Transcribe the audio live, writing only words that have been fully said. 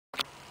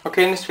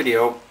Okay, in this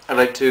video I'd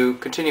like to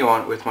continue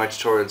on with my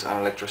tutorials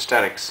on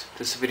electrostatics.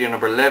 This is video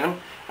number 11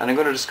 and I'm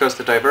going to discuss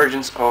the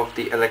divergence of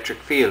the electric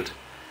field.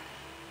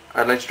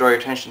 I'd like to draw your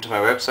attention to my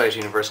website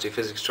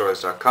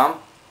universityphysicstutorials.com,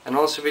 and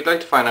also if you'd like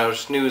to find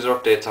out news or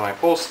updates on my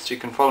posts you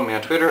can follow me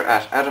on Twitter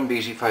at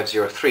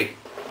AdamBeatty503.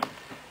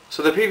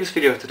 So the previous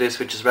video of today's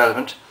which is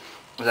relevant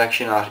is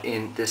actually not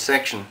in this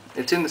section.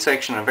 It's in the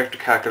section on vector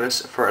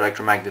calculus for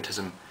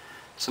electromagnetism.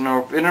 So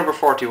now in number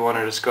 41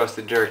 I discussed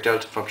the Dirac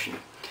delta function.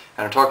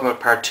 And I'm talking about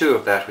part 2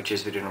 of that, which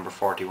is video number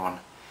 41.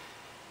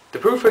 The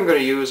proof I'm going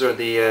to use, or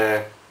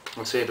the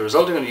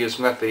result I'm going to use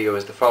from that video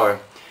is the following.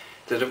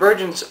 The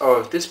divergence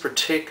of this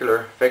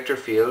particular vector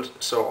field,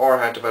 so r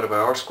hat divided by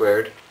r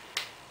squared,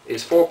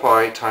 is 4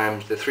 pi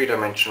times the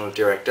three-dimensional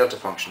Dirac delta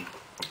function.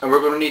 And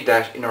we're going to need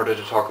that in order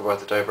to talk about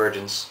the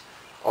divergence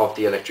of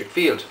the electric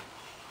field.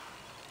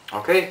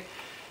 Okay,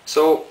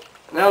 so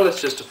now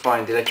let's just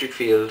define the electric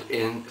field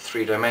in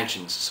 3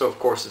 dimensions. So of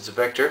course it's a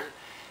vector.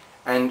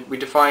 And we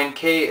define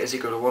k as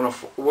equal to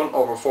 1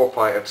 over 4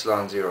 pi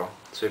epsilon 0.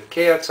 So if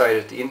k outside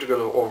is the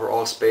integral over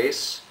all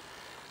space,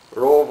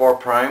 rho of r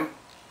prime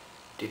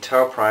d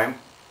tau prime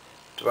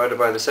divided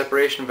by the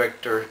separation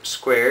vector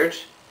squared,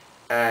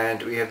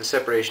 and we have the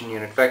separation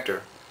unit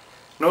vector.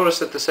 Notice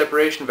that the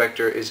separation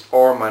vector is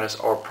r minus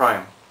r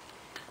prime.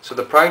 So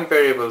the prime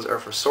variables are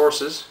for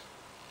sources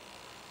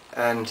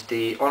and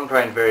the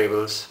unprimed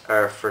variables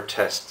are for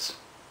tests,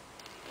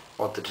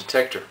 or the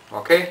detector.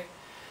 Okay?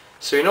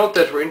 So you note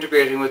that we're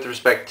integrating with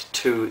respect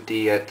to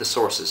the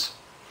sources.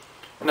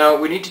 Now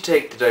we need to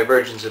take the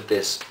divergence of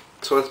this.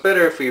 So it's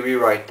better if we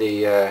rewrite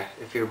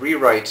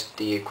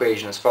the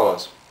equation as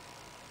follows: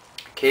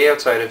 k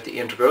outside of the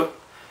integral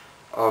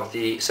of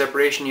the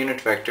separation unit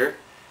vector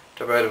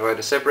divided by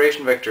the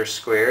separation vector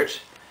squared,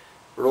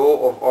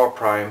 rho of r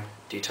prime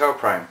d tau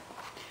prime.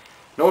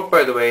 Note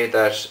by the way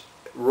that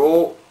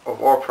rho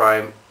of r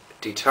prime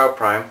d tau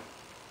prime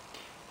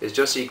is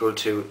just equal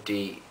to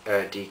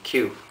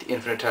dq, the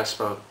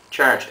infinitesimal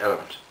charge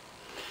element.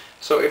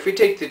 So if we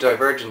take the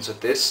divergence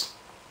of this,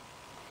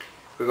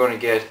 we're going to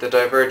get the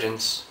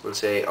divergence, we'll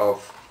say,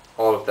 of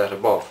all of that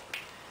above.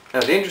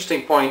 Now the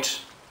interesting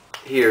point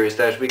here is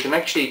that we can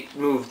actually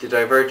move the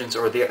divergence,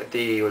 or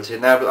we'll say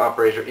nabla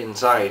operator,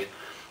 inside,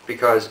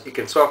 because you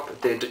can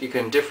you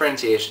can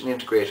differentiate and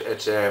integrate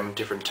at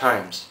different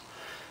times.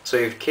 So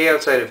you have k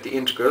outside of the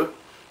integral,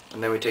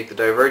 and then we take the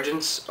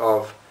divergence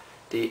of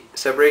the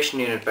separation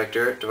unit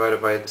vector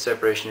divided by the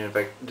separation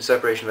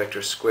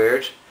vector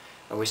squared,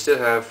 and we still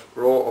have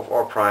rho of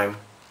r prime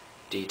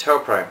d tau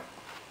prime.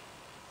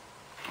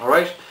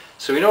 Alright,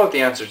 so we know what the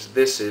answer to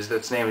this is.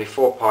 That's namely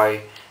 4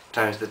 pi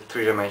times the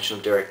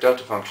three-dimensional Dirac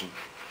delta function.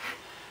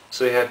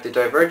 So we have the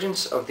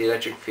divergence of the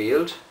electric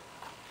field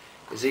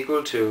is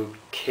equal to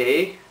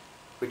k,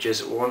 which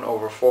is 1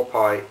 over 4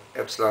 pi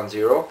epsilon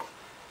 0.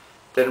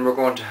 Then we're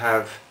going to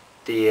have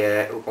the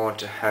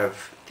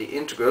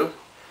integral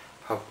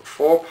of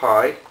 4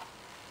 pi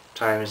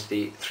times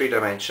the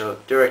three-dimensional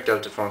Dirac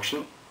delta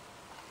function,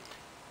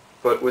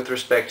 but with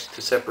respect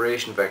to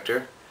separation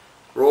vector,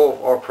 rho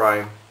of r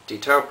prime d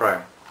tau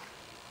prime.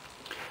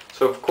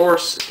 So of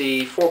course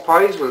the 4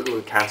 pi's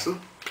will cancel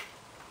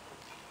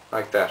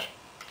like that.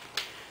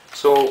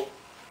 So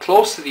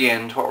close to the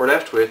end, what we're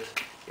left with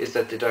is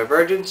that the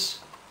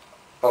divergence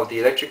of the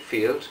electric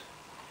field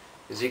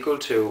is equal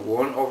to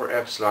 1 over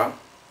epsilon,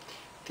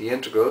 the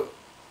integral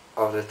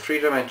of the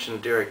three-dimensional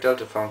Dirac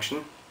delta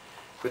function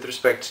with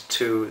respect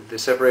to the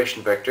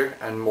separation vector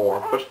and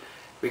more. But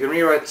we can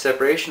rewrite the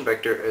separation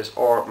vector as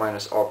r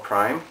minus r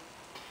prime,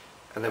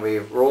 and then we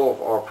have rho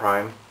of r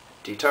prime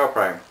d tau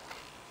prime.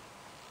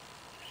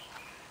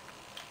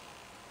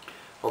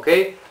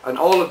 Okay, and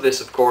all of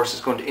this of course is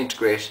going to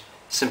integrate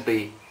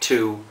simply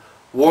to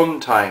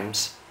 1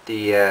 times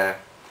the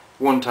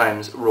 1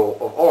 times rho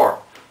of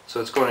r.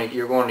 So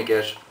you're going to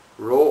get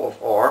rho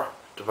of r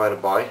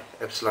divided by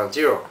epsilon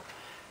 0.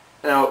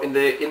 Now in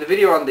the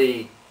video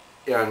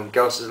on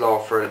Gauss's law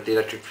for the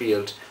electric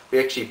field, we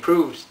actually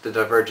proved the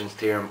divergence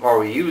theorem, or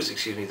we used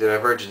the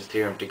divergence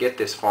theorem to get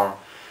this form.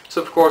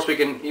 So of course we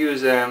can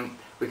use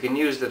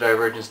the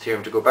divergence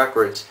theorem to go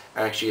backwards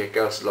and actually get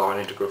Gauss's law in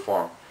integral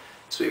form.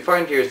 So what we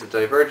find here is the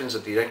divergence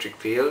of the electric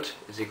field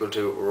is equal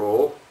to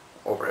rho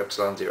over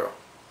epsilon 0.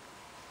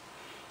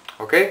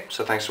 Okay,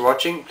 so thanks for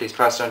watching. Please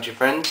pass it on to your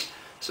friends,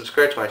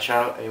 subscribe to my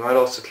channel, and you might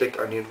also click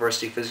on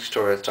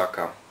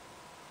universityphysicstutorials.com.